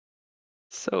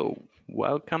So,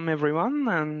 welcome everyone,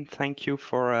 and thank you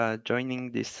for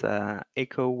joining this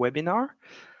EoCoE webinar.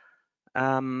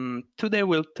 Today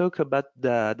we'll talk about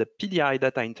the PDI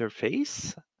data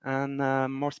interface, and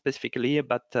more specifically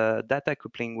about data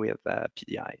coupling with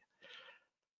PDI.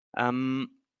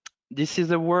 This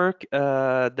is a work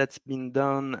that's been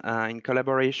done in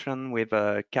collaboration with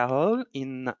Carol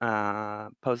in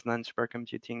Poznan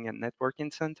Supercomputing and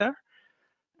Networking Center.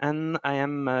 And I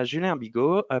am Julien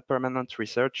Bigot, a permanent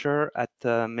researcher at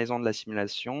Maison de la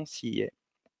Simulation, CEA,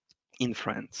 in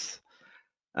France.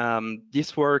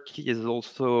 This work is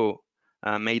also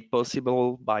made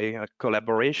possible by a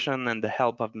collaboration and the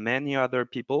help of many other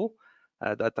people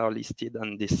that are listed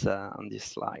on this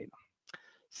slide.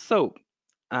 So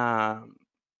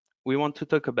we want to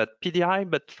talk about PDI,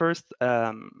 but first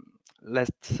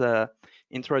let's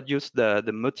introduce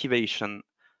the motivation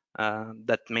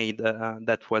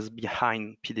that was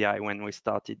behind PDI when we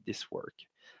started this work.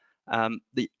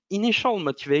 The initial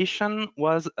motivation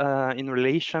was in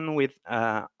relation with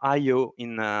I/O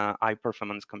in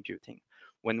high-performance computing.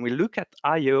 When we look at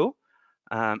I/O,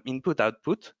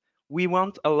 input-output, we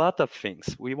want a lot of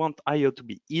things. We want I/O to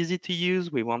be easy to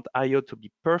use. We want I/O to be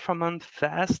performant,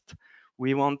 fast.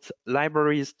 We want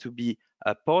libraries to be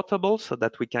portable so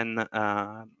that we can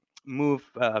move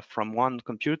from one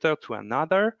computer to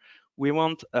another. We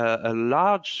want a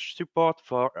large support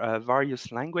for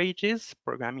various languages,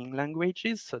 programming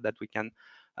languages, so that we can,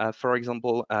 for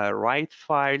example, write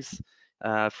files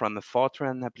from a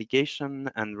Fortran application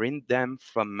and read them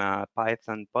from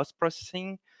Python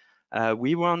post-processing.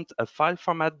 We want a file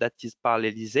format that is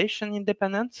parallelization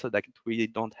independent, so that we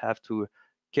don't have to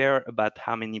care about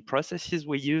how many processes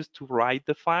we use to write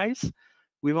the files.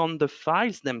 We want the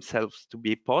files themselves to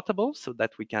be portable so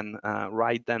that we can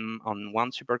write them on one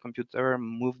supercomputer,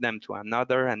 move them to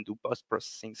another, and do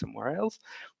post-processing somewhere else.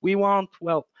 We want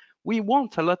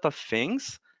a lot of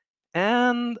things.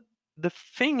 And the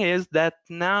thing is that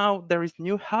now there is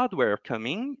new hardware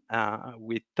coming.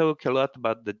 We talk a lot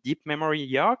about the deep memory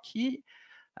hierarchy,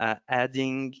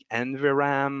 adding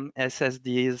NVRAM,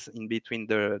 SSDs in between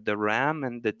the RAM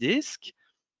and the disk.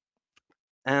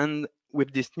 And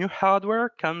with this new hardware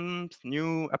comes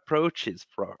new approaches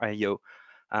for I/O.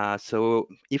 So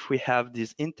if we have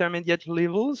these intermediate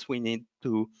levels, we need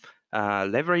to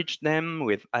leverage them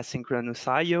with asynchronous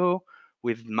I/O,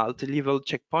 with multi-level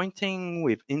checkpointing,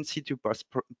 with in-situ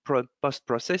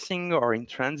post-processing or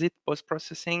in-transit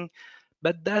post-processing.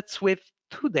 But that's with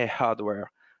today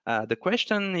hardware. The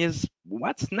question is,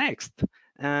 what's next?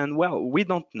 And well, we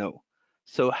don't know.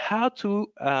 So how to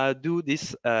do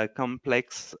this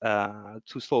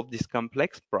to solve this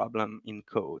complex problem in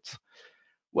codes?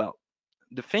 Well,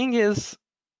 the thing is,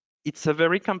 it's a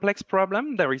very complex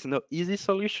problem. There is no easy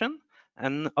solution,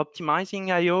 and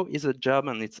optimizing I/O is a job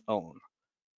on its own.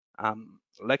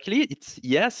 Luckily,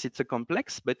 it's a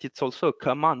complex, but it's also a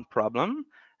common problem.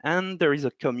 And there is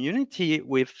a community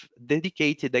with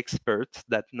dedicated experts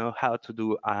that know how to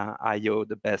do I/O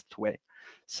the best way.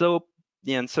 So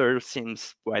the answer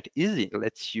seems quite easy.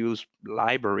 Let's use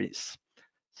libraries.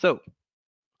 So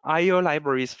I/O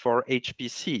libraries for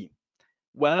HPC.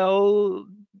 Well,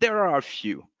 there are a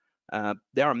few.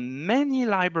 There are many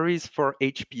libraries for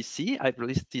HPC. I've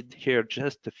listed here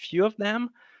just a few of them.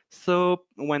 So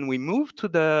when we move to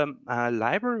the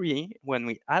library, when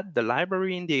we add the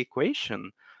library in the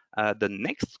equation, the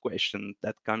next question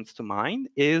that comes to mind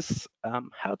is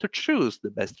how to choose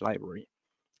the best library.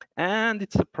 And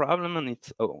it's a problem on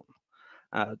its own.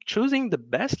 Choosing the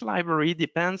best library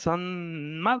depends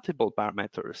on multiple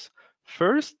parameters.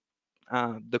 First,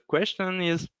 the question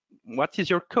is, what is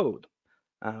your code?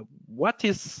 What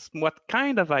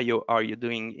kind of I/O are you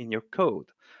doing in your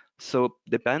code? So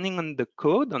depending on the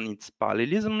code, on its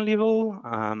parallelism level,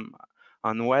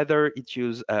 on whether it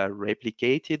uses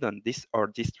replicated on this or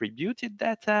distributed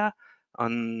data,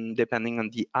 depending on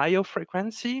the I/O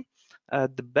frequency,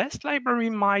 the best library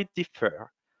might differ.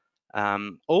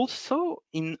 Also,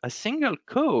 in a single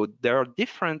code, there are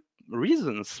different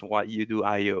reasons why you do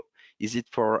I/O. Is it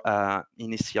for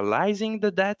initializing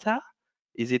the data?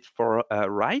 Is it for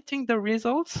writing the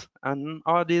results? And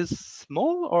are these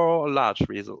small or large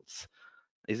results?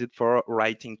 Is it for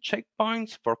writing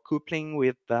checkpoints, for coupling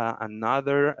with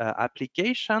another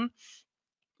application?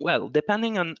 Well,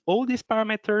 depending on all these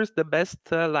parameters, the best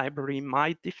library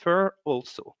might differ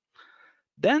also.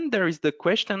 Then there is the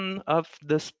question of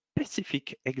the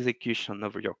specific execution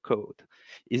of your code.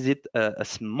 Is it a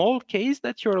small case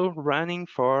that you're running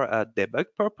for debug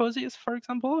purposes, for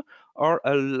example, or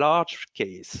a large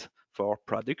case for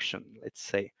production, let's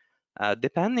say?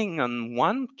 Depending on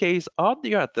one case or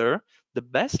the other, the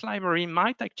best library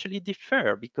might actually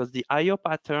differ because the I/O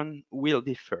pattern will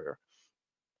differ.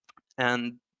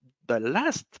 And the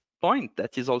last point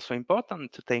that is also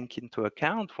important to take into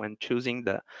account when choosing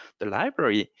the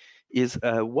library is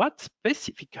what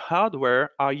specific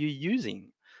hardware are you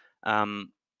using?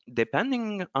 Um,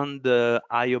 Depending on the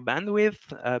I/O bandwidth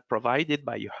provided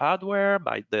by your hardware,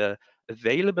 by the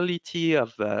availability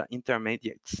of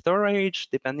intermediate storage,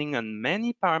 depending on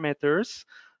many parameters,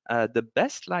 the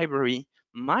best library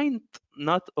might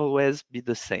not always be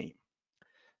the same.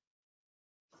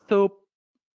 So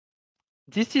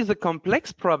this is a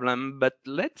complex problem, but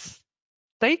let's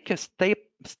take a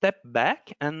step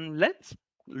back and let's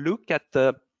look at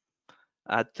the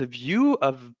view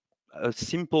of a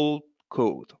simple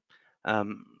code.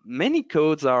 Many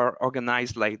codes are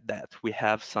organized like that. We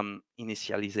have some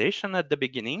initialization at the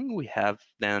beginning. We have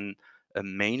then a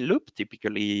main loop,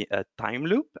 typically a time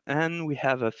loop, and we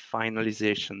have a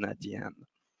finalization at the end.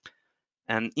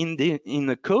 And in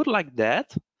a code like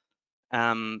that,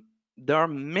 there are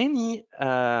many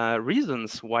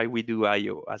reasons why we do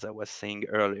I/O, as I was saying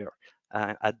earlier.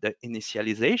 At the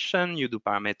initialization, you do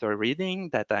parameter reading,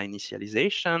 data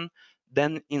initialization.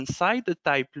 Then inside the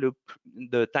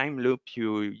time loop,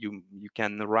 you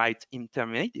can write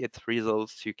intermediate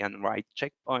results. You can write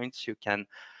checkpoints. You can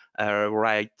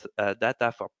write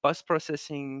data for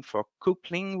post-processing, for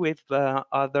coupling with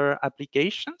other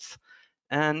applications.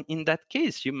 And in that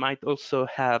case, you might also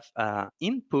have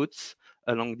inputs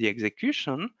along the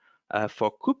execution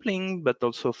for coupling, but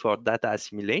also for data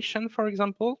assimilation, for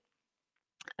example.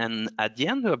 And at the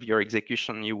end of your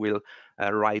execution, you will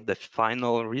write the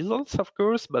final results, of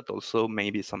course, but also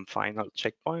maybe some final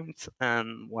checkpoints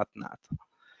and whatnot.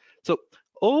 So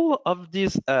all of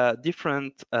these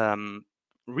different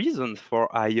reasons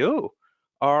for I/O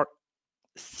are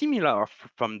similar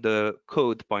from the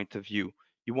code point of view.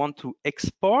 You want to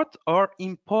export or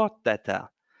import data,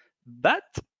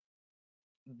 but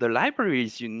the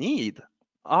libraries you need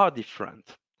are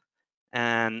different.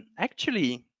 And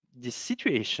actually, this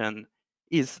situation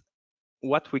is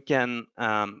what we can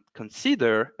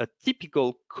consider a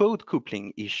typical code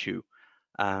coupling issue.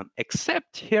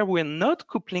 Except here we're not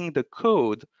coupling the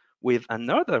code with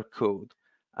another code.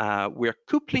 We're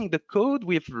coupling the code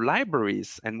with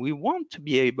libraries, and we want to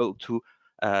be able to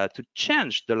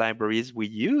change the libraries we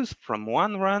use from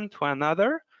one run to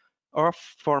another, or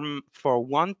for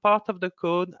one part of the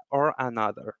code or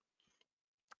another.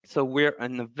 So we're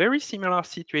in a very similar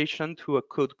situation to a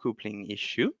code coupling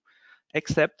issue,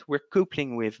 except we're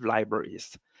coupling with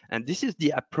libraries. And this is the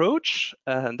approach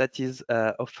that is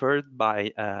offered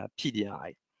by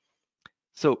PDI.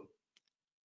 So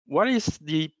what is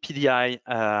the PDI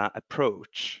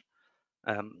approach?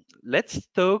 Let's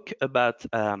talk about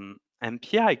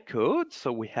MPI code.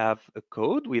 So we have a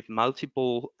code with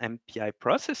multiple MPI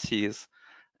processes.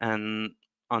 And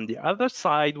on the other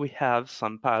side, we have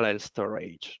some parallel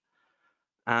storage.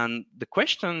 And the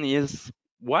question is,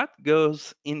 what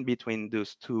goes in between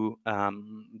those two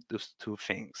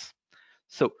things?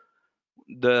 So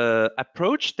the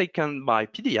approach taken by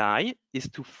PDI is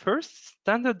to first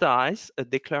standardize a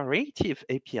declarative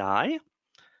API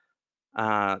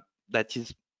that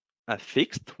is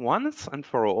fixed once and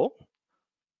for all,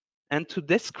 and to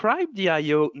describe the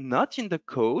I/O not in the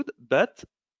code, but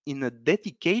in a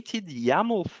dedicated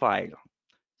YAML file.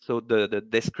 So the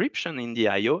description in the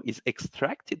I/O is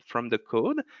extracted from the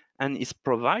code and is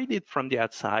provided from the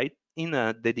outside in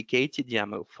a dedicated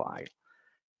YAML file.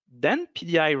 Then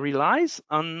PDI relies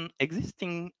on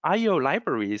existing I/O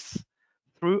libraries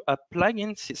through a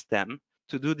plugin system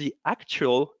to do the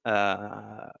actual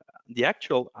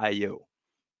I/O.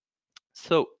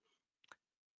 So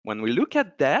when we look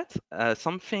at that,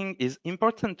 something is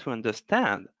important to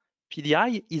understand.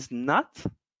 PDI is not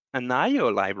an I/O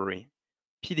library.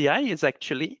 PDI is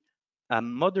actually a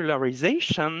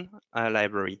modularization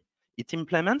library. It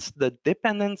implements the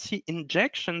dependency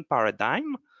injection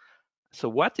paradigm. So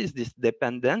what is this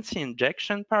dependency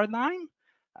injection paradigm?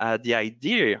 The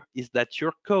idea is that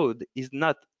your code is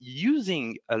not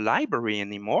using a library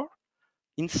anymore.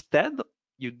 Instead,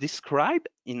 you describe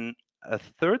in a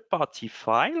third-party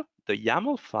file, the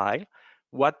YAML file,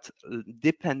 what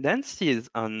dependencies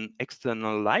on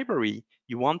external library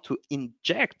you want to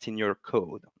inject in your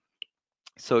code.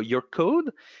 So your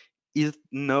code is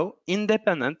now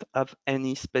independent of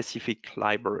any specific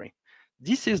library.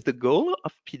 This is the goal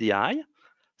of PDI.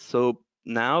 So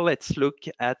now let's look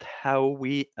at how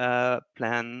we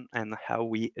plan and how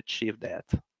we achieve that.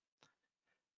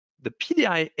 The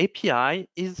PDI API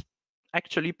is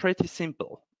actually pretty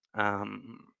simple.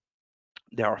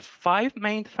 There are 5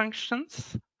 main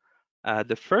functions.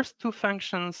 The first two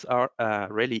functions are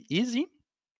really easy.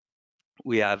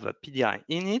 We have a PDI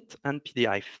init and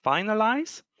PDI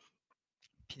finalize.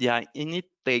 PDI init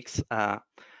takes the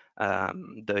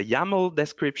YAML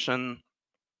description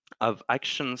of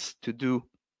actions to do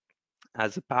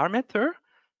as a parameter,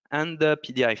 and the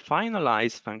PDI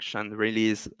finalize function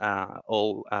release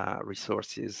all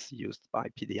resources used by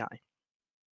PDI.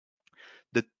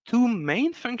 The two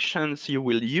main functions you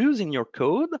will use in your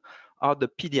code are the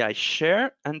PDI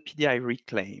share and PDI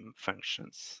reclaim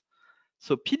functions.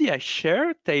 So PDI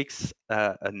share takes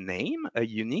a name, a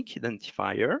unique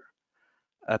identifier,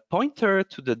 a pointer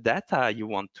to the data you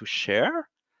want to share,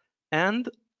 and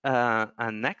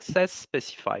an access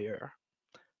specifier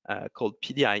called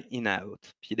PDI in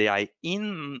out. PDI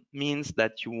in means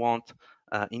that you want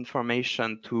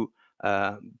information to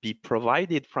be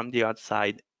provided from the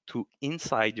outside to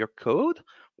inside your code,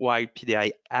 while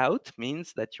PDI out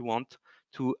means that you want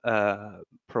to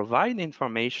provide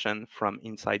information from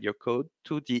inside your code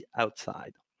to the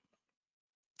outside.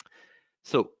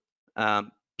 So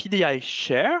PDI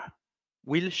share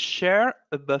will share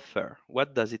a buffer.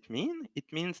 What does it mean? It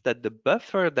means that the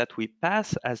buffer that we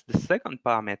pass as the second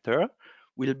parameter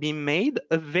will be made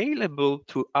available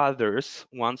to others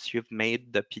once you've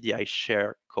made the PDI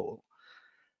share call.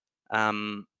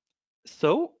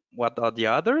 So what are the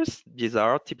others? These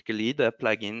are typically the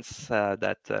plugins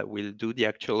that will do the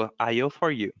actual I/O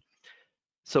for you.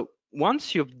 So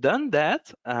once you've done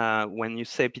that, when you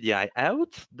say PDI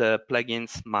out, the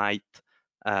plugins might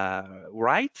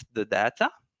write the data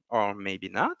or maybe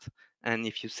not. And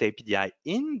if you say PDI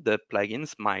in, the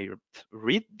plugins might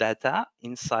read data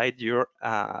inside your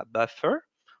buffer,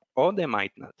 or they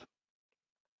might not.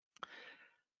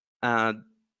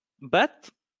 But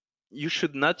you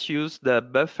should not use the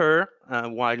buffer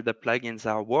while the plugins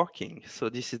are working. So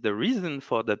this is the reason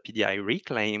for the PDI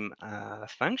reclaim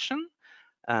function.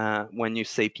 When you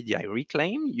say PDI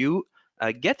reclaim, you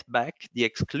get back the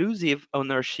exclusive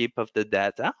ownership of the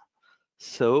data,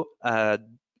 so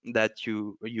that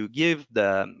you give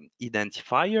the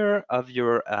identifier of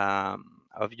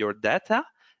your data,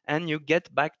 and you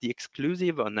get back the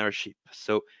exclusive ownership.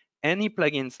 So any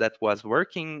plugins that was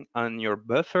working on your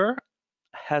buffer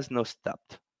has no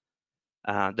stopped.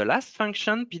 The last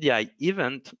function, PDI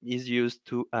event, is used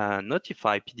to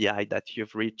notify PDI that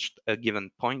you've reached a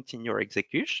given point in your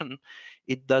execution.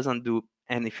 It doesn't do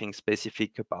anything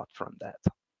specific apart from that.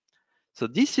 So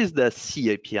this is the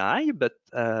C API, but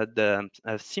the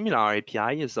similar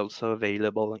API is also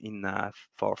available in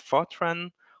for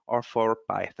Fortran or for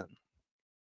Python.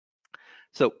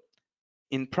 So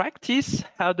in practice,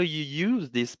 how do you use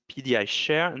these PDI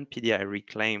share and PDI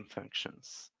reclaim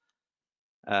functions?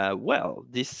 Well,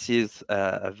 this is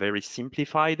a very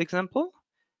simplified example.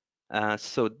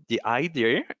 So the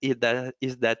idea is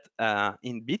that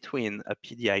in between a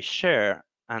PDI share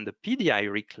and a PDI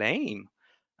reclaim,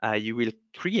 you will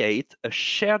create a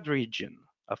shared region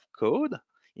of code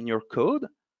in your code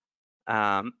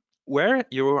where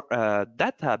your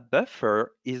data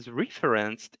buffer is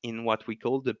referenced in what we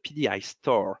call the PDI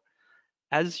store.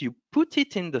 As you put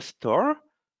it in the store,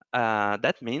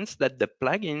 that means that the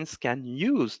plugins can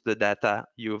use the data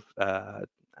you've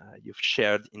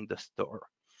shared in the store.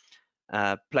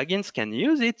 Plugins can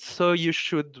use it, so you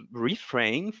should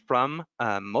refrain from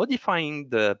modifying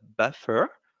the buffer,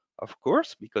 of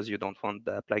course, because you don't want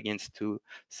the plugins to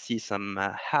see some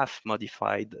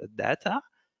half-modified data,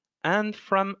 and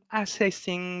from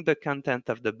accessing the content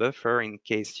of the buffer in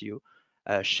case you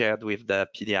shared with the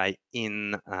PDI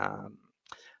in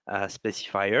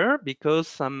specifier, because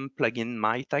some plugin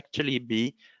might actually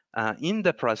be in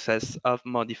the process of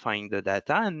modifying the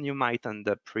data, and you might end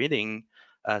up reading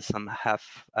some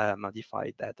half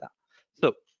modified data.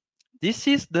 So this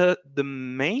is the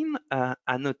main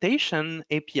annotation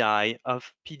API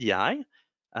of PDI.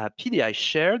 PDI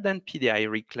shared and PDI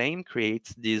reclaim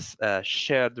creates these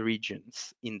shared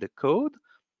regions in the code,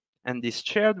 and these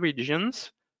shared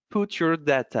regions put your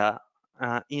data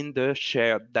in the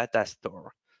shared data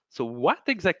store. So what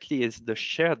exactly is the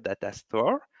shared data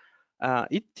store?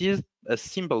 It is a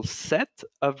simple set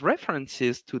of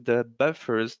references to the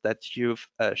buffers that you've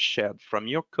shared from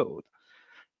your code.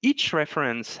 Each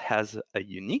reference has a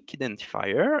unique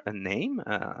identifier, a name,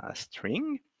 a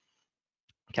string,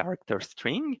 character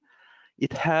string.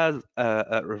 It has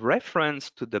a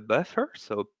reference to the buffer,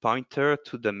 so pointer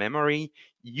to the memory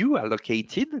you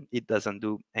allocated. It doesn't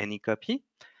do any copy.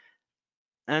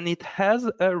 And it has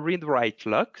a read-write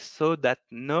lock so that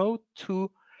no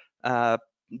two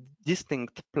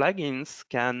distinct plugins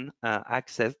can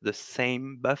access the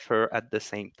same buffer at the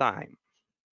same time.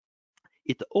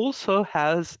 It also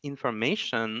has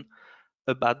information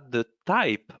about the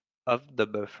type of the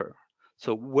buffer.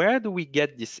 So where do we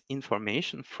get this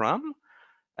information from?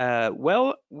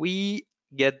 Well, we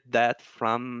get that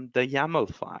from the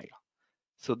YAML file.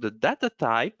 So the data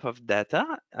type of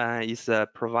data is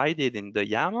provided in the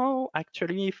YAML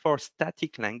actually for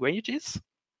static languages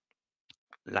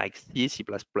like C, C++,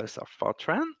 or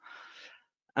Fortran.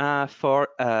 For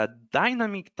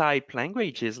dynamic type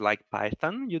languages like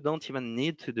Python, you don't even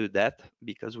need to do that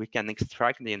because we can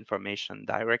extract the information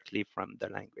directly from the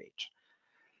language.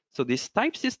 So this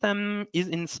type system is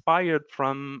inspired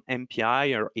from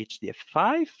MPI or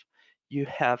HDF5. You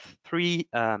have three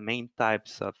main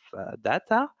types of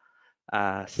data.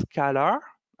 Scalar,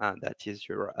 that is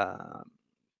your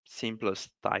simplest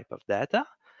type of data.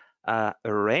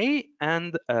 Array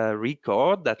and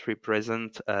record that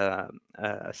represent a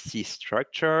C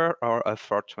structure or a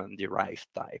Fortran derived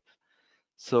type.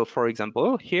 So for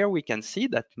example, here we can see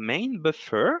that main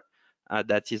buffer,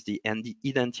 that is the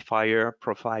identifier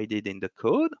provided in the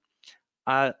code,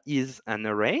 is an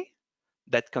array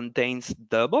that contains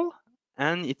double,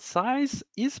 and its size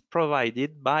is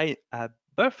provided by a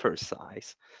buffer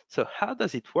size. So how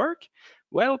does it work?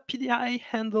 Well, PDI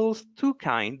handles two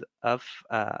kinds of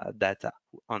data.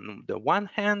 On the one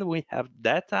hand, we have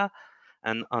data,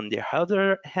 and on the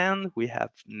other hand, we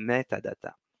have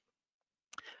metadata.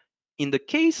 In the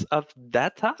case of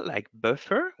data like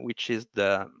buffer, which is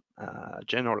the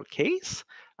general case,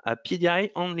 PDI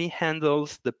only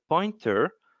handles the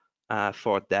pointer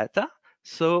for data.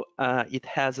 So it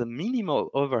has a minimal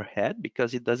overhead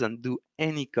because it doesn't do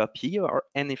any copy or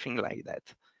anything like that.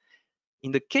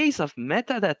 In the case of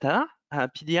metadata,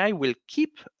 PDI will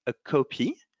keep a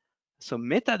copy. So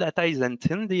metadata is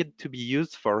intended to be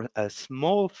used for a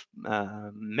small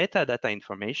metadata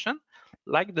information,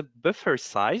 like the buffer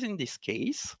size in this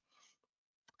case.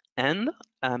 And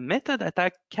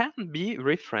metadata can be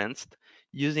referenced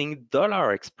using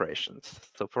dollar expressions.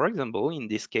 So for example, in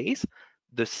this case,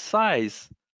 the size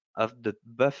of the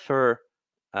buffer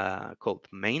called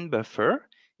main buffer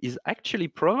is actually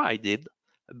provided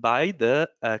by the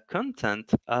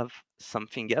content of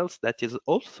something else that is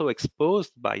also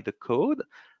exposed by the code,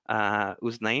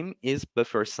 whose name is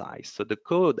buffer size. So the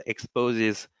code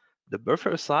exposes the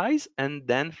buffer size, and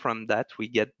then from that we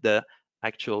get the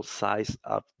actual size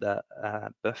of the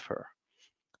buffer.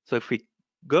 So if we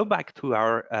go back to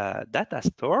our data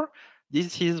store,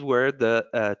 this is where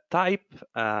the type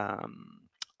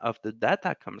of the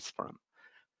data comes from.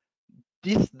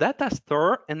 This data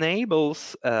store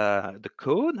enables the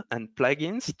code and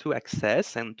plugins to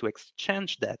access and to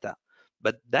exchange data.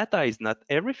 But data is not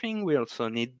everything. We also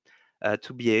need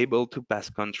to be able to pass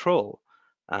control.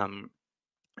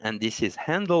 And this is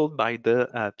handled by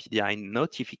the PDI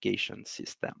notification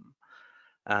system.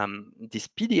 This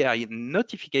PDI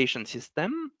notification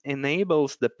system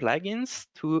enables the plugins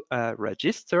to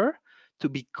register to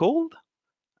be called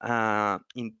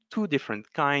in two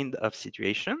different kind of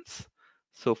situations.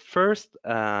 So first,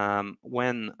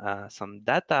 when some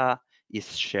data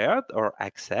is shared or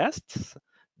accessed,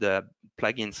 the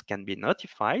plugins can be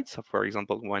notified. So for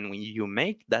example, when you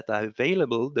make data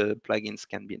available, the plugins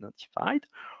can be notified,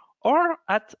 or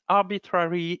at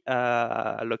arbitrary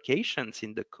locations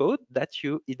in the code that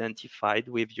you identified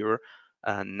with your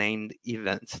named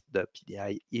events, the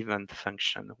PDI event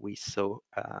function we saw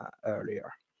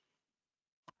earlier.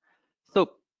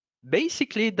 So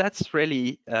basically, that's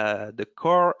really the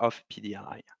core of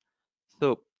PDI.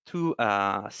 So to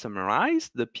summarize,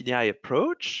 the PDI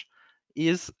approach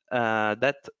is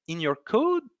that in your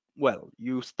code, well,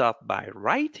 you start by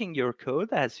writing your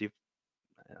code as you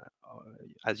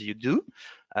do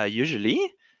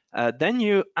usually. Then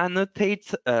you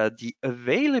annotate the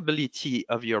availability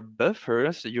of your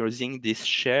buffers using this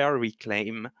share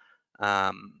reclaim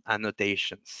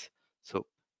annotations. So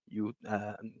you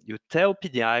tell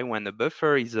PDI when a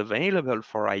buffer is available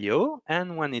for I/O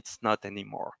and when it's not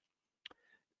anymore.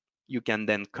 You can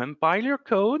then compile your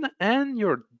code and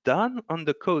you're done on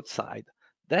the code side.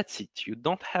 That's it. You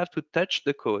don't have to touch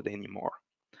the code anymore.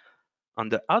 On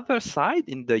the other side,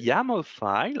 in the YAML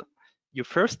file, you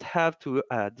first have to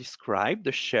describe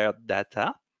the shared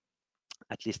data,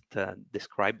 at least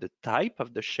describe the type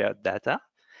of the shared data.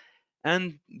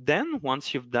 And then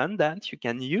once you've done that, you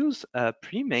can use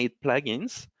pre-made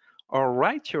plugins or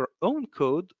write your own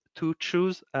code to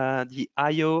choose the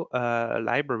I/O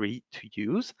library to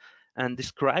use and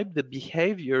describe the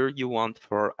behavior you want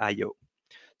for I/O.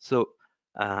 So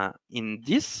in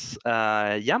this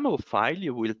YAML file,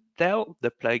 you will tell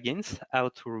the plugins how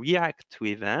to react to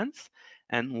events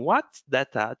and what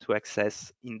data to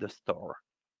access in the store.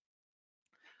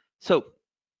 So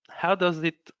how does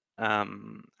it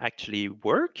actually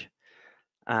work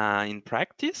in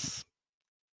practice?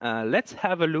 Let's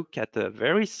have a look at a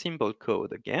very simple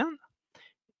code again,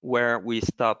 where we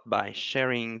start by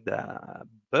sharing the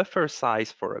buffer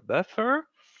size for a buffer,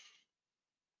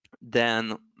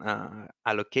 then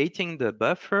allocating the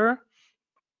buffer,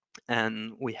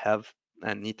 and we have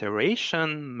an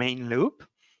iteration main loop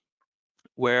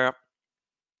where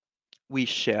we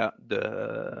share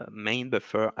the main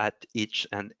buffer at each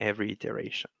and every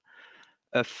iteration.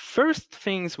 First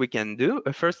thing we can do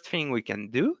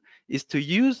is to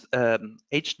use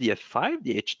HDF5,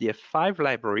 the HDF5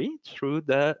 library, through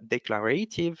the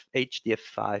declarative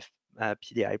HDF5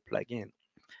 PDI plugin.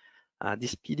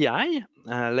 This PDI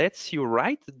lets you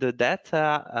write the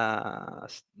data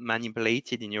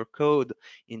manipulated in your code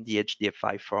in the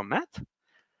HDF5 format.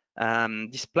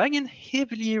 This plugin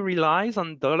heavily relies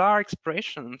on dollar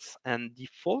expressions and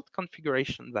default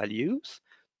configuration values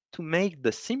to make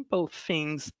the simple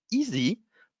things easy,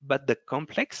 but the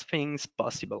complex things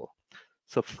possible.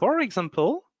 So for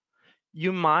example,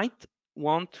 you might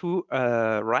want to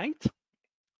write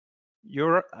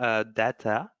your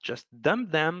data, just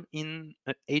dump them in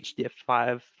an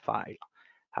HDF5 file.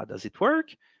 How does it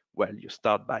work? Well, you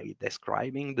start by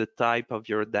describing the type of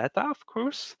your data, of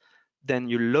course. Then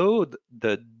you load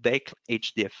the DEC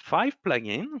HDF5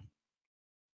 plugin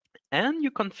and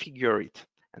you configure it.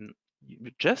 And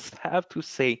you just have to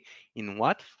say in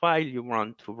what file you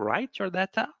want to write your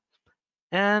data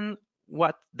and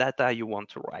what data you want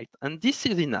to write. And this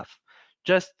is enough.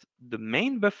 Just the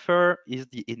main buffer is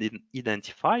the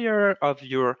identifier of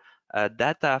your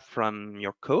data from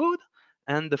your code,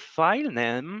 and the file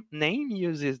name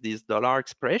uses this dollar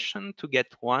expression to get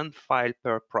one file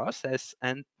per process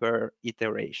and per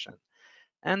iteration.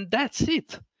 And that's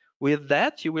it. With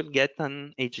that, you will get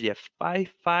an HDF5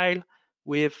 file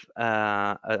with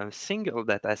a single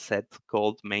data set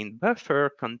called main buffer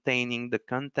containing the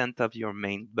content of your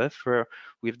main buffer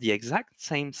with the exact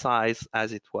same size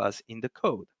as it was in the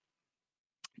code.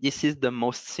 This is the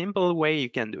most simple way you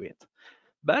can do it.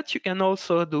 But you can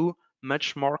also do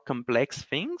much more complex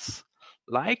things,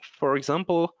 like, for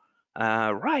example,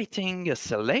 writing a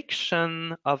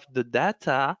selection of the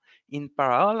data in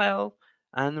parallel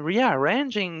and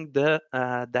rearranging the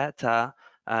data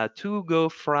to go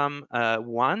from a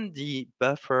 1D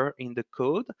buffer in the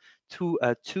code to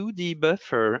a 2D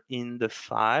buffer in the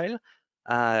file,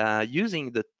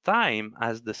 using the time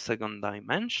as the second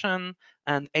dimension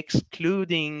and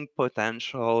excluding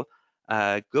potential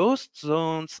ghost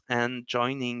zones and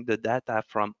joining the data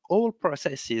from all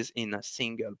processes in a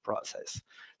single process.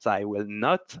 So I will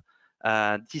not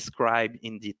describe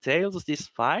in details this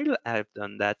file. I've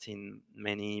done that in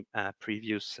many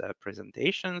previous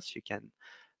presentations. You can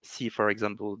see, for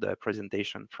example, the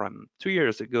presentation from 2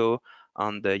 years ago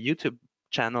on the YouTube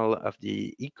channel of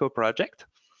the EoCoE project.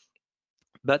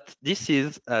 But this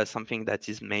is something that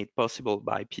is made possible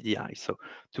by PDI. So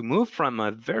to move from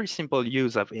a very simple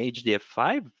use of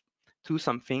HDF5 to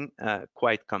something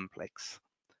quite complex.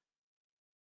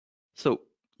 So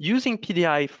using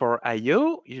PDI for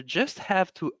I/O, you just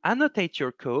have to annotate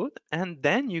your code, and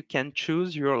then you can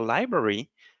choose your library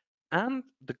and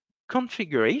the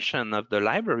configuration of the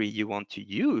library you want to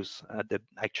use, the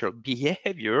actual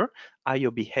behavior,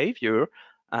 I/O behavior,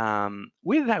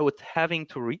 without having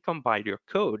to recompile your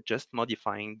code, just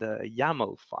modifying the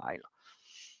YAML file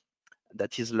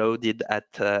that is loaded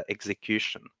at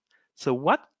execution. So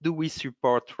what do we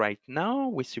support right now?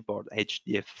 We support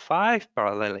HDF5,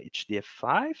 parallel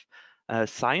HDF5.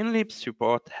 Scienlib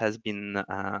support has been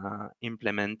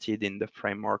implemented in the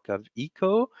framework of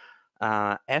EoCoE.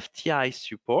 FTI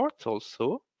support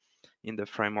also in the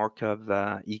framework of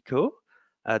EoCoE.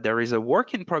 There is a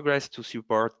work in progress to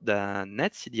support the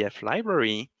netcdf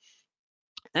library.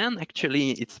 And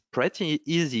actually, it's pretty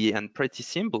easy and pretty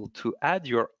simple to add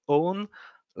your own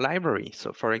library.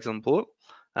 So for example,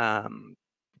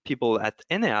 people at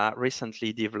Enea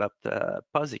recently developed a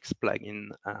POSIX plugin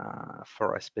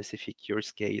for a specific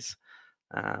use case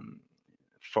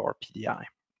for PDI.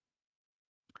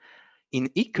 In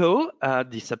EoCoE,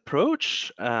 this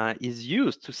approach is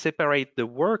used to separate the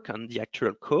work on the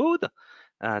actual code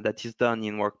that is done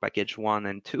in work package 1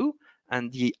 and 2,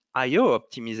 and the I/O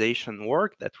optimization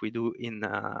work that we do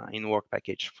in work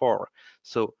package 4.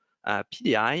 So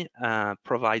PDI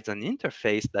provides an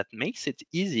interface that makes it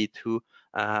easy to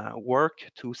work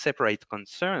to separate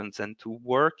concerns and to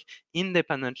work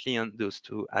independently on those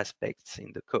two aspects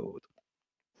in the code.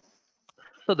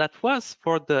 So that was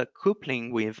for the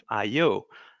coupling with I/O,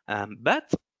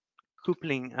 but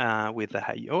coupling with the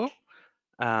I/O,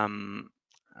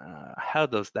 how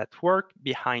does that work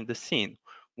behind the scene?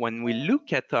 When we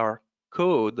look at our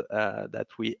code that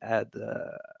we had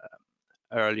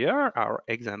earlier, our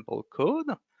example code,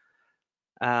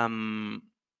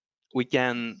 we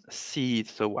can see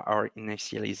our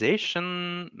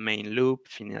initialization, main loop,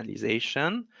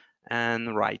 finalization,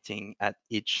 and writing at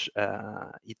each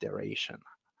iteration.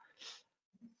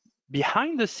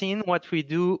 Behind the scene, what we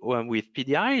do with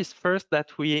PDI is first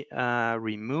that we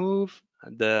remove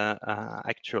the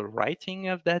actual writing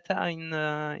of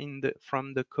data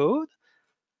from the code.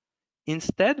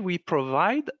 Instead, we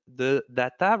provide the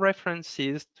data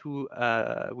references to,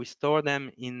 we store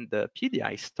them in the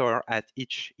PDI store at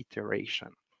each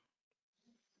iteration.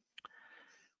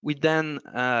 We then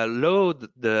load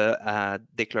the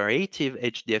declarative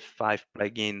HDF5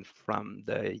 plugin from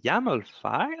the YAML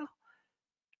file,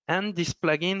 and this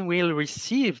plugin will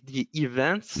receive the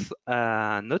events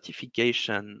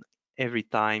notification every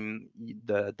time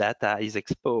the data is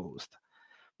exposed.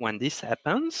 When this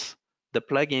happens, the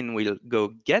plugin will go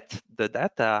get the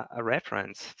data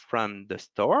reference from the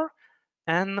store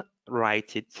and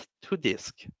write it to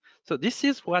disk. So this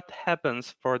is what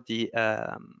happens for the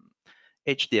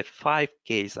HDF5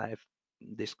 case I've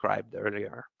described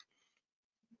earlier.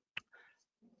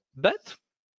 But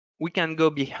we can go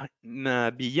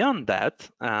beyond that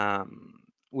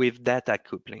with data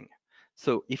coupling.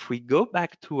 So if we go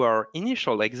back to our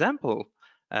initial example,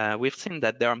 we've seen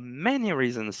that there are many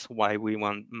reasons why we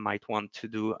might want to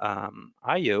do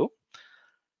I/O.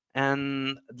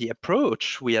 And the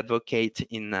approach we advocate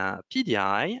in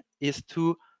PDI is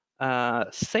to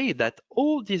say that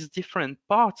all these different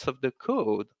parts of the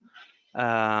code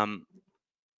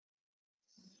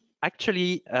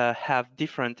actually have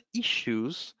different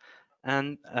issues,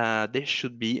 and they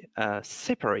should be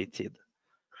separated.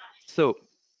 So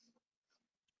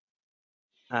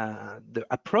the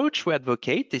approach we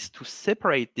advocate is to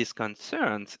separate these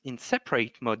concerns in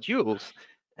separate modules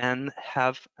and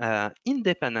have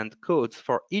independent codes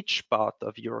for each part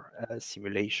of your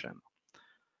simulation.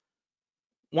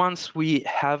 Once we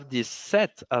have this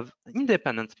set of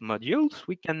independent modules,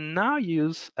 we can now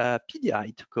use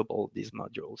PDI to couple these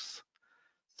modules.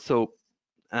 So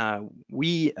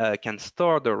we can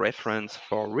store the reference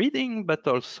for reading, but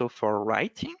also for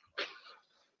writing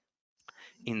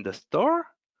in the store.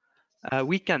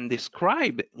 We can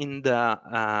describe in the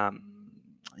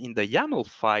YAML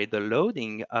file the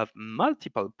loading of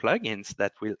multiple plugins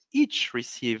that will each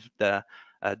receive the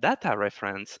data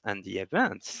reference and the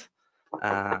events.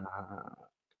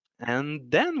 And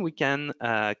then we can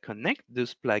connect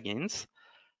those plugins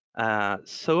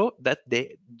so that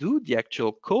they do the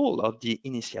actual call of the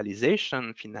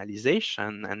initialization,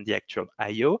 finalization, and the actual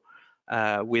I/O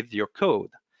with your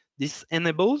code. This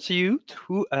enables you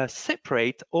to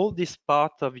separate all this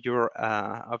part of your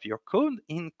code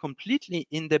in completely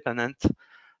independent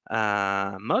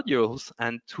modules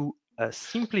and to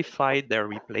simplify their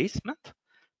replacement.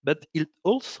 But it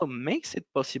also makes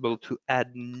it possible to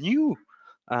add new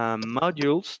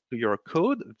modules to your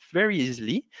code very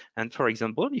easily. And for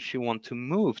example, if you want to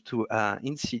move to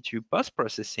in situ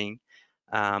post-processing,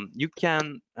 you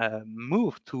can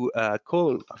move to a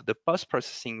call of the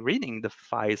post-processing reading the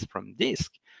files from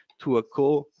disk to a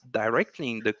call directly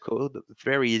in the code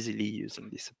very easily using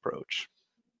this approach.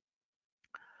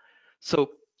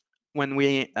 So when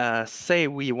we say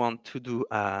we want to do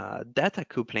data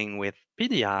coupling with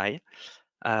PDI,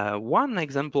 one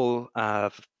example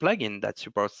of plugin that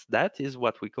supports that is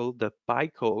what we call the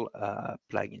PyCall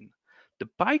plugin. The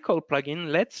PyCall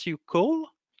plugin lets you call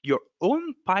your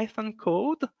own Python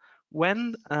code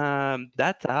when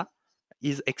data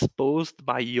is exposed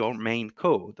by your main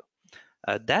code.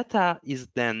 Data is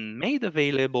then made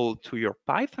available to your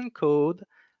Python code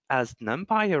as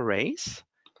NumPy arrays.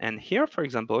 And here, for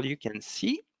example, you can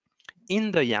see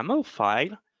in the YAML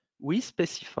file, we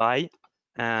specify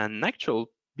an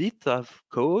actual bit of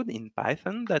code in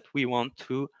Python that we want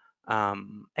to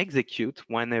execute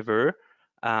whenever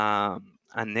an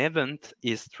event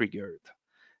is triggered.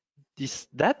 This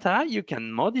data you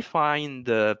can modify in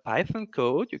the Python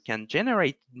code, you can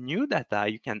generate new data,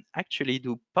 you can actually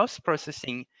do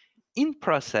post-processing in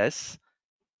process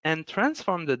and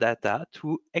transform the data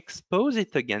to expose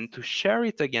it again, to share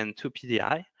it again to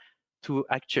PDI to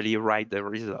actually write the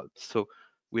results. So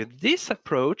with this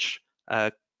approach,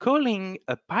 calling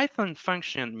a Python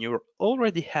function you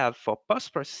already have for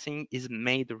post-processing is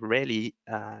made really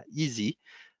easy.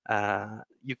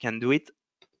 You can do it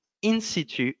in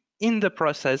situ in the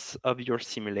process of your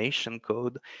simulation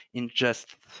code in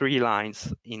just 3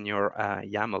 lines in your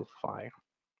YAML file.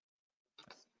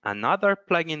 Another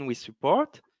plugin we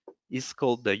support is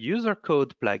called the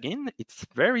EoCoE plugin. It's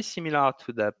very similar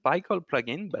to the PyCall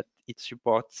plugin, but it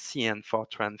supports C and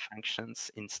Fortran functions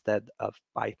instead of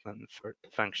Python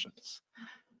functions.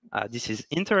 This is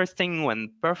interesting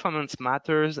when performance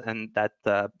matters and that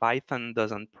Python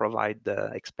doesn't provide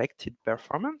the expected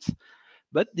performance,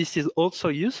 but this is also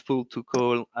useful to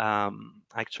call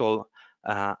actual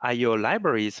I/O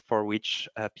libraries for which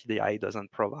PDI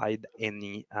doesn't provide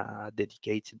any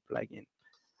dedicated plugin.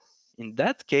 In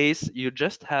that case, you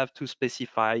just have to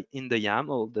specify in the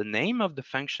YAML the name of the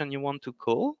function you want to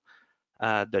call,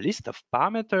 the list of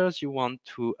parameters you want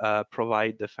to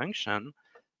provide the function,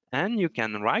 and you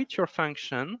can write your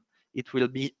function. It will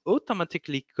be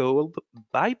automatically called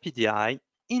by PDI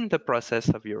in the process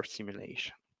of your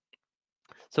simulation.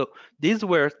 So these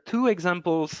were two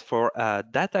examples for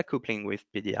data coupling with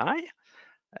PDI.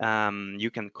 You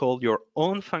can call your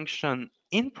own function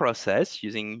in process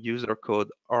using EoCoE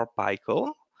or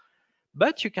PyCall,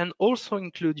 but you can also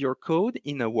include your code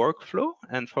in a workflow.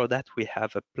 And for that, we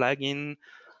have a plugin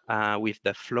with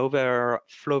the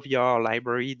Floviar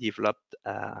library developed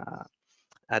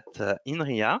at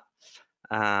INRIA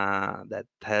that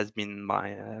has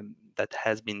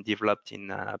been developed in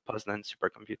Poznan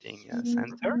Supercomputing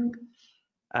Center.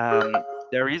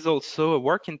 There is also a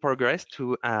work in progress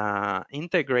to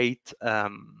integrate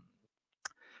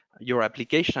your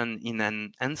application in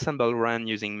an ensemble run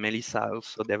using Melissa,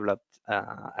 also developed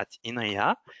at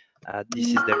INRIA. This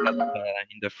is developed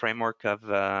in the framework of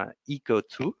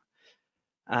EoCoE2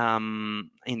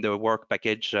 in the work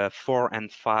package 4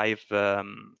 and 5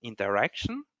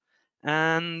 interaction.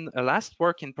 And a last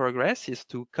work in progress is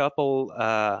to couple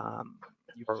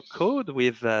your code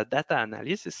with data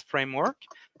analysis framework,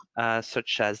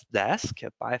 such as Dask,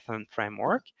 a Python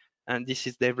framework. And this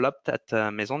is developed at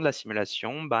Maison de la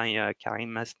Simulation by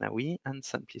Karim Masnaoui and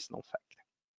Simplice Nonfac.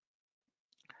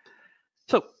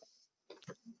 So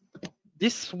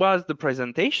this was the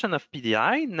presentation of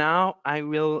PDI. Now I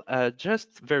will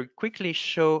just very quickly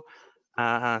show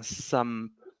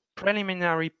some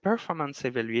preliminary performance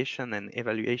evaluation and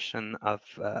evaluation of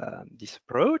this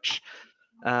approach.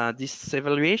 This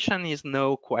evaluation is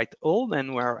now quite old,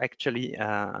 and we're actually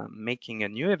making a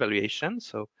new evaluation,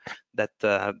 so that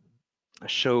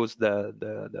shows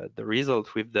the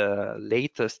result with the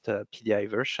latest PDI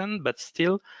version, but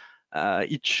still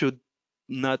it should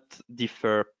not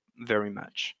differ very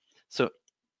much. So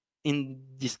in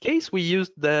this case, we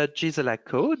used the Gisela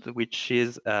code, which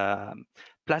is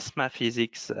plasma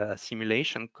physics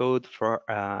simulation code for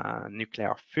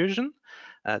nuclear fusion.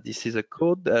 This is a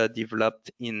code developed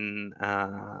in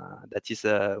that is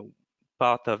a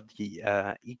part of the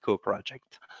EoCoE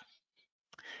project.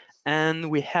 And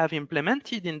we have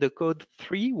implemented in the code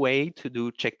 3 ways to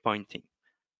do checkpointing.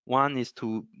 One is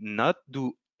to not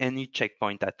do any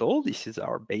checkpoint at all. This is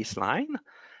our baseline.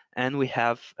 And we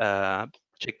have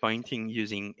checkpointing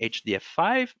using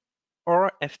HDF5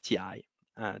 or FTI.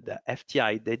 The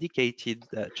FTI dedicated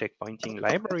checkpointing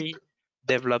library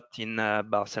developed in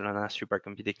Barcelona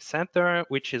Supercomputing Center,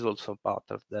 which is also part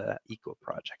of the EoCoE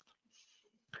project.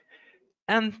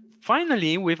 And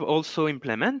finally, we've also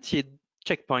implemented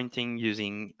checkpointing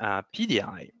using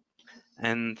PDI.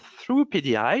 And through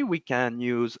PDI, we can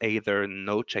use either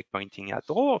no checkpointing at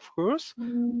all, of course,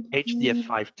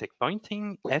 HDF5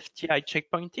 checkpointing, FTI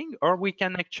checkpointing, or we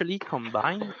can actually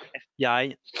combine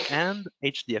FTI and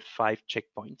HDF5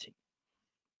 checkpointing.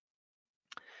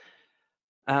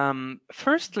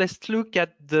 First, let's look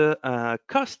at the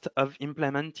cost of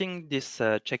implementing this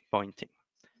checkpointing.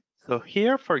 So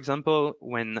here, for example,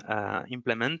 when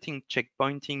implementing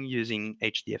checkpointing using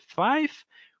HDF5,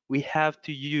 we have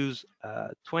to use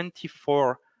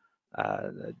 24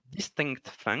 distinct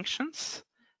functions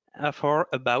for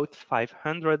about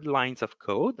 500 lines of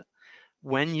code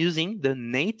when using the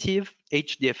native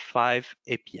HDF5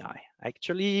 API.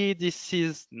 Actually, this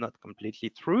is not completely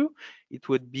true. It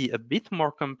would be a bit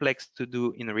more complex to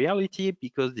do in reality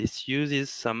because this uses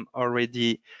some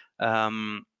already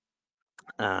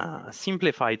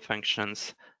simplified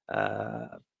functions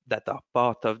that are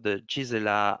part of the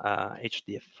Gisela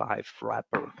HDF5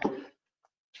 wrapper.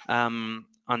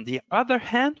 On the other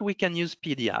hand, we can use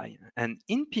PDI. And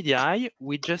in PDI,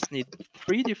 we just need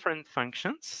 3 different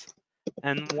functions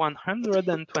and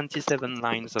 127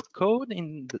 lines of code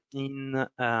in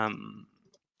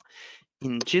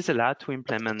Gisela to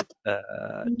implement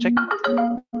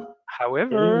checkpointing.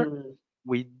 However,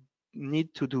 we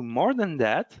need to do more than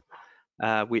that.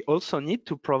 We also need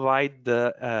to provide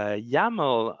the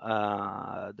YAML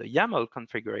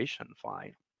configuration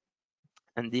file.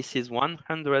 And this is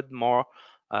 100 more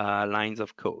lines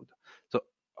of code. So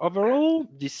Overall,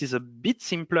 this is a bit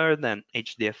simpler than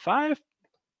HDF5,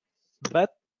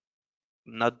 but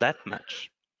not that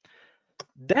much.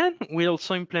 Then we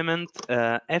also implement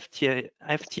FTI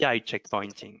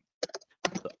checkpointing.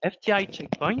 So FTI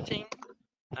checkpointing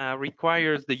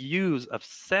requires the use of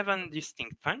 7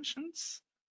 distinct functions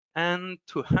and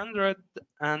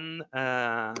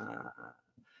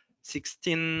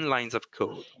 216 lines of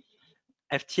code.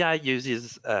 FTI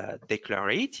uses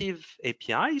declarative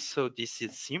API, so this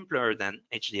is simpler than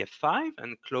HDF5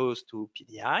 and close to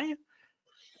PDI,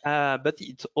 but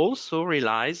it also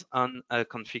relies on a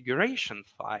configuration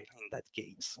file in that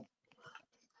case.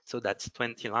 So that's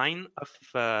 29 lines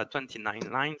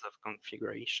of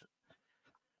configuration.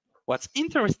 What's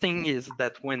interesting is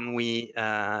that when we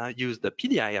use the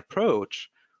PDI approach,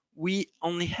 we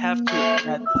only have to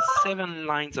add 7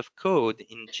 lines of code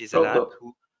in Gisela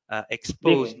to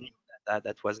expose new data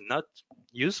that was not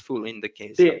useful in the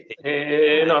case of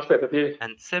HDF5, no, aspetta,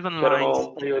 and 7 lines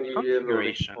in the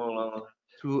configuration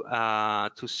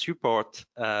to support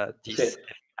this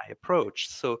FTI approach.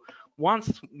 So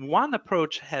once one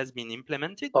approach has been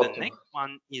implemented, the next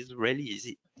one is really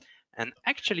easy. And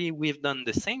actually, we've done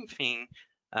the same thing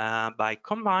by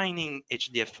combining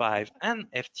HDF5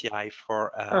 and FTI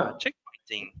for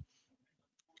checkpointing.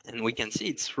 And we can see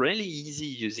it's really easy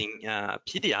using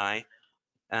PDI,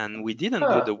 and we didn't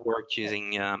do the work using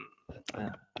the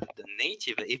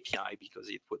native API because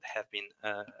it would have been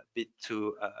a bit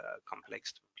too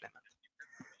complex to implement.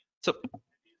 So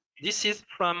this is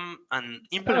from an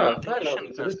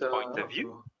implementation point of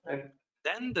view.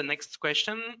 Then the next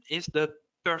question is the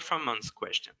performance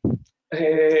question.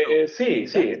 Sì,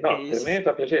 sì, no, per me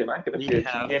fa piacere, ma anche perché ci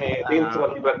tiene dentro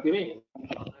al dipartimento.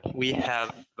 We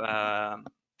have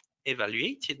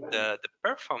evaluated the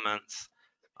performance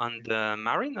on the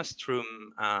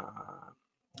Marinostrum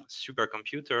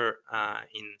supercomputer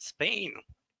in Spain.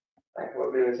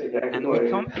 And we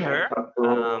compare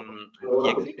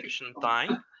the execution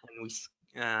time and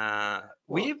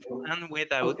with and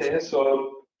without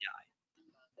PDI.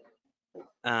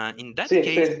 In that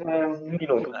case, fixed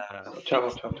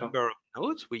number of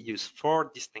nodes. We use 4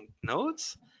 distinct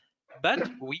nodes, but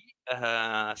we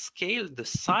scale the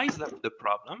size of the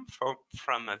problem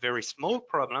from a very small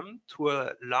problem to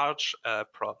a large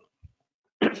problem.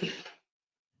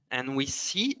 And we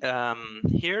see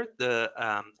here the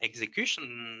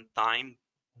execution time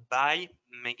by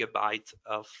megabyte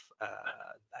of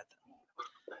data.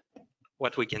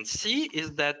 What we can see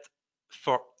is that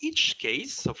for each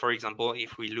case, so for example,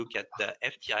 if we look at the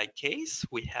FTI case,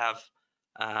 we have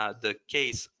the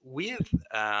case with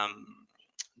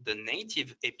the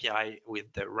native API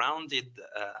with the rounded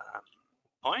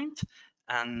point,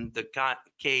 and the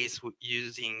case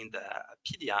using the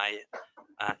PDI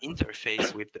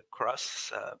interface with the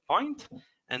cross point.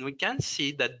 And we can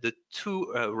see that the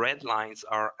 2 red lines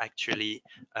are actually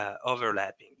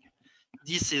overlapping.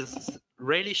 This is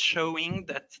really showing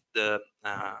that the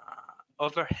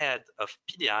overhead of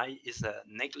PDI is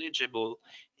negligible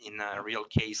in a real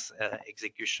case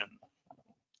execution,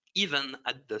 even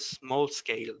at the small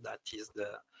scale that is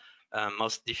the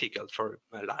most difficult for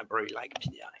a library like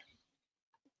PDI.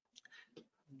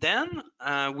 Then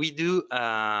we do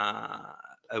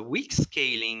a weak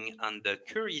scaling on the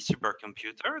Curie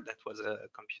supercomputer. That was a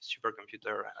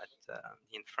supercomputer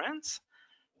in France.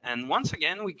 And once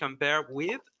again, we compare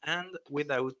with and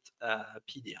without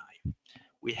PDI.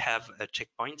 We have a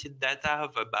checkpointed data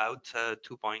of about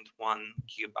 2.1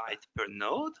 gigabyte per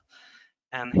node.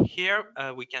 And here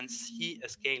we can see a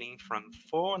scaling from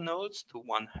 4 nodes to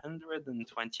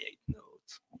 128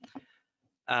 nodes.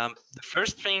 The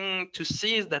first thing to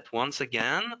see is that once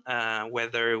again,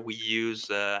 whether we use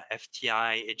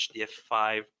FTI,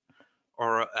 HDF5,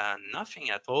 or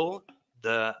nothing at all,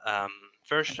 the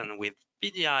version with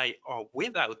PDI or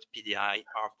without PDI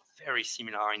are very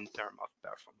similar in terms of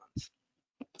performance.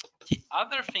 The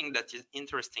other thing that is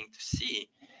interesting to see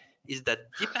is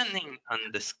that depending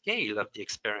on the scale of the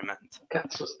experiment,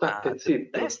 the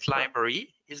best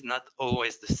library is not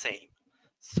always the same.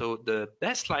 So the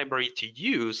best library to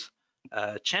use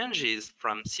changes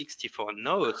from 64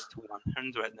 nodes to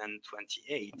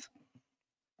 128.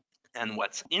 And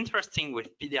what's interesting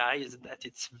with PDI is that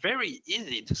it's very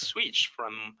easy to switch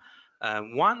from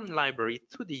one library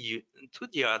to the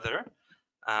other.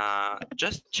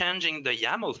 Just changing the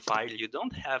YAML file, you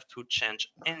don't have to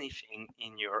change anything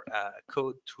in your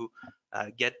code to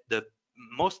get the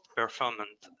most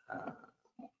performant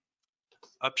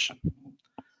option.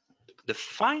 The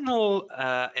final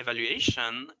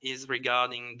evaluation is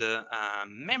regarding the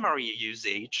memory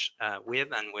usage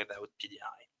with and without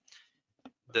PDI.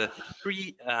 The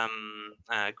three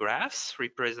graphs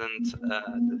represent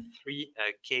the three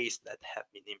cases that have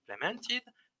been implemented: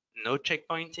 no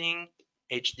checkpointing,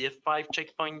 HDF5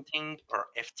 checkpointing, or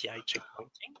FTI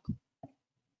checkpointing.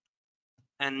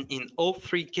 And in all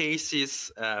three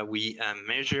cases, we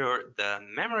measure the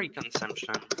memory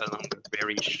consumption along a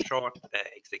very short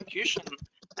execution,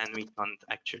 and we count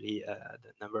actually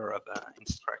the number of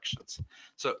instructions.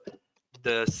 So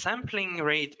the sampling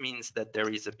rate means that there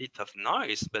is a bit of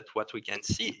noise, but what we can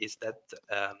see is that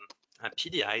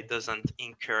PDI doesn't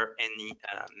incur any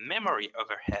memory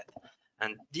overhead.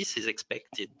 And this is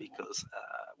expected because,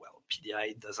 well,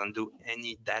 PDI doesn't do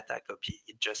any data copy.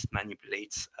 It just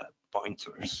manipulates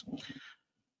pointers.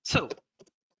 So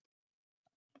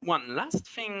one last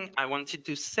thing I wanted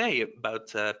to say about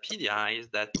PDI is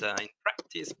that in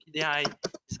practice, PDI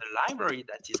is a library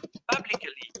that is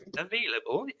publicly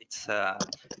available. It's a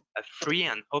free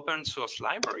and open source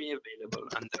library available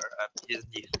under a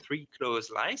PSD3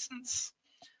 close license.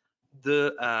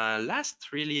 The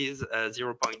last release,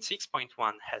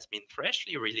 0.6.1, has been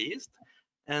freshly released,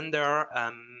 and there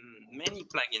are many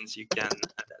plugins you can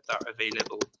that are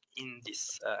available in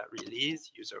this release: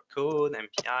 EoCoE,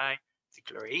 MPI,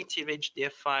 declarative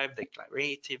HDF5,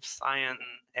 declarative Cyan,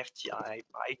 FTI,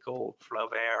 Bicol,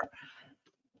 Floware,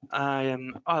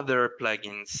 other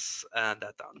plugins that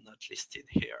are not listed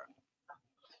here.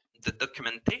 The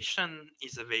documentation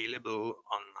is available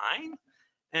online,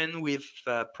 and we've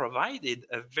provided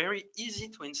a very easy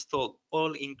to install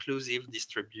all-inclusive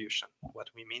distribution. What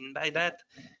we mean by that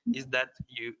is that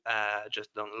you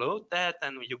just download that,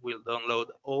 and you will download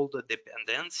all the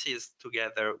dependencies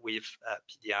together with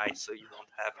PDI, so you don't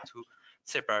have to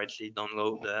separately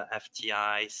download the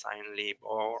FTI, CyanLib,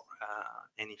 or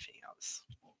anything else.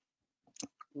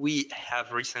 We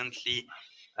have recently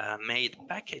made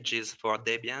packages for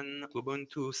Debian,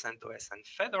 Ubuntu, CentOS, and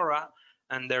Fedora,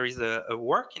 and there is a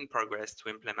work in progress to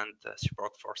implement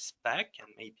support for Spec and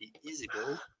maybe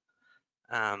EasyBuild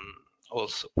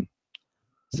also.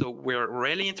 So we're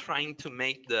really trying to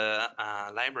make the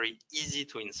library easy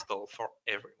to install for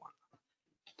everyone.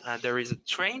 There is a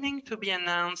training to be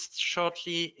announced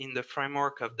shortly in the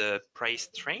framework of the PRAISE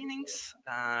trainings,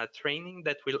 training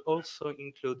that will also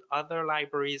include other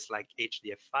libraries like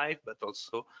HDF5, but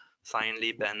also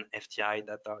CyanLib and FTI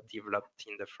that are developed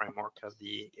in the framework of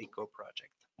the EoCoE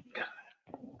project.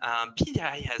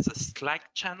 PDI has a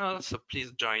Slack channel, so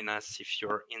please join us if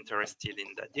you're interested in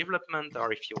the development,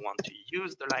 or if you want to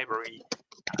use the library,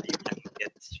 you can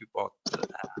get support on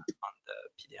the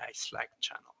PDI Slack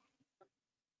channel.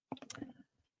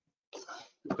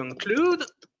 To conclude,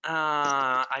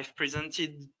 I've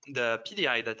presented the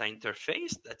PDI data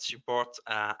interface that supports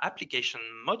application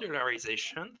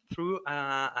modularization through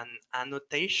an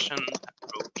annotation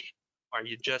approach, where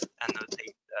you just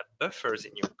annotate buffers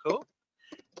in your code,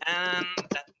 and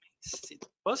that makes it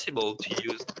possible to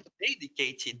use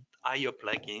dedicated I/O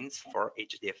plugins for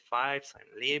HDF5,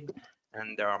 CyanLib,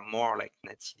 and there are more like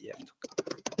NetCDF to come.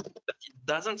 But it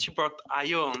doesn't support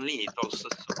I/O only; it also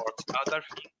supports other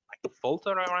things like fault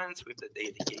tolerance with the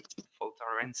dedicated fault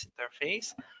tolerance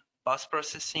interface,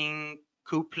 post-processing,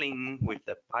 coupling with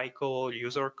the Bicol,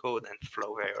 EoCoE, and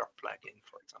Floware plugin,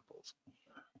 for example.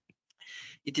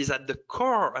 It is at the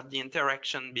core of the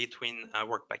interaction between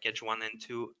work package 1 and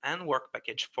 2 and work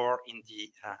package 4 in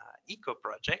the EoCoE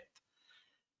project.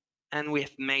 And we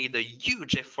have made a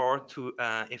huge effort to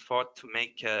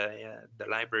make the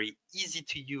library easy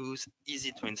to use,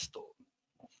 easy to install.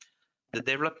 The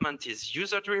development is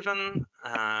user-driven.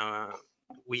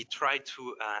 We try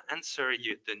to answer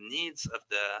the needs of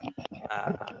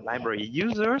the library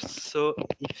users. So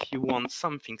if you want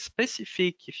something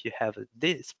specific, if you have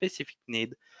a specific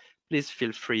need, please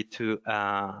feel free to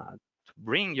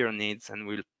bring your needs, and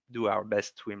we'll do our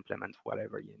best to implement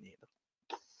whatever you need.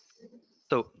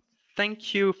 So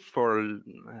thank you for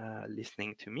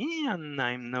listening to me, and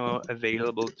I'm now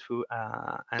available to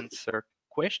answer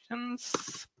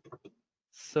questions.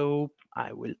 So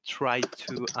I will try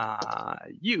to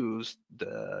use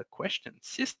the question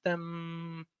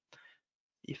system.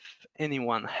 If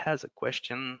anyone has a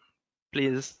question,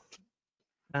 please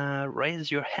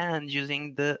raise your hand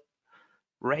using the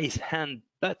raise hand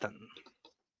button.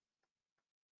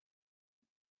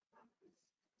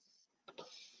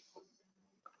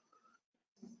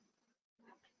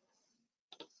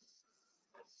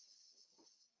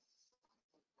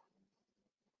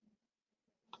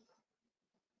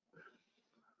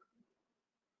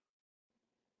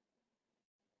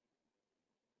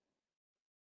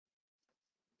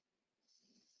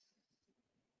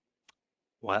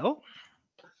 Well,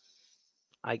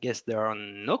 I guess there are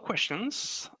no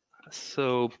questions.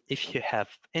 So if you have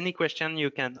any question, you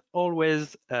can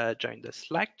always join the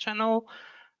Slack channel.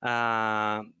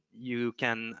 You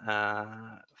can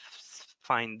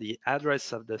find the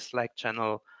address of the Slack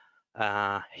channel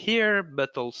here,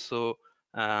 but also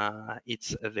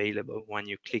it's available when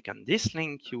you click on this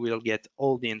link. You will get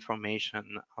all the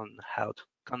information on how to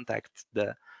contact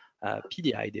the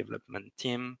PDI development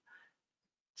team.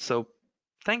 So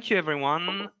thank you,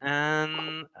 everyone,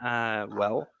 and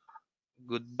well,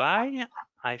 goodbye.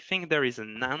 I think there is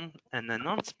an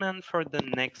announcement for the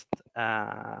next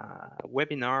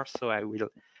webinar, so I will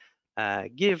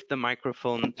give the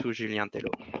microphone to Julien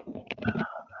Tello.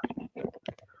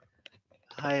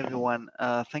 Hi, everyone.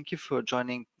 Thank you for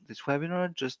joining this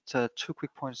webinar. Just 2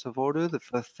 quick points of order. The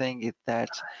first thing is that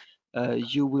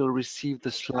you will receive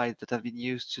the slides that have been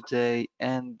used today,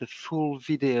 and the full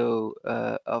video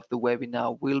of the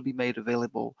webinar will be made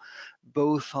available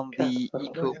both on the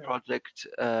EoCoE project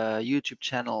YouTube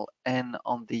channel and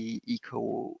on the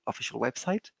EoCoE official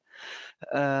website.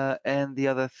 And the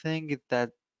other thing is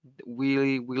that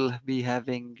we will be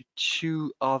having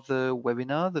 2 other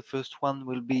webinars. The first one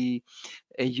will be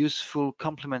a useful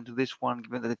complement to this one,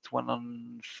 given that it's one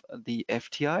on the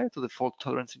FTI, to the fault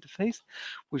tolerance interface,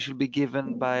 which will be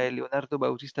given by Leonardo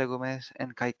Bautista Gomez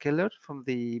and Kai Keller from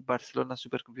the Barcelona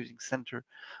Supercomputing Center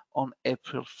on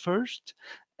April 1st.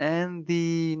 And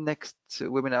the next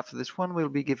webinar after this one will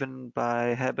be given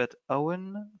by Herbert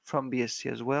Owen from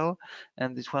BSc as well.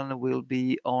 And this one will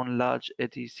be on large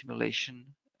eddy simulation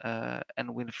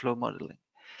and wind flow modeling.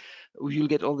 You'll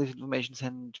get all this information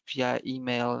sent via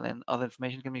email, and other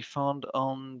information can be found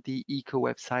on the EoCoE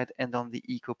website and on the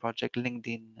EoCoE project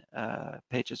LinkedIn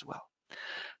page as well.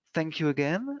 Thank you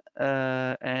again,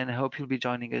 and I hope you'll be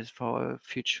joining us for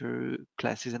future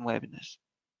classes and webinars.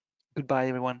 Goodbye,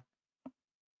 everyone.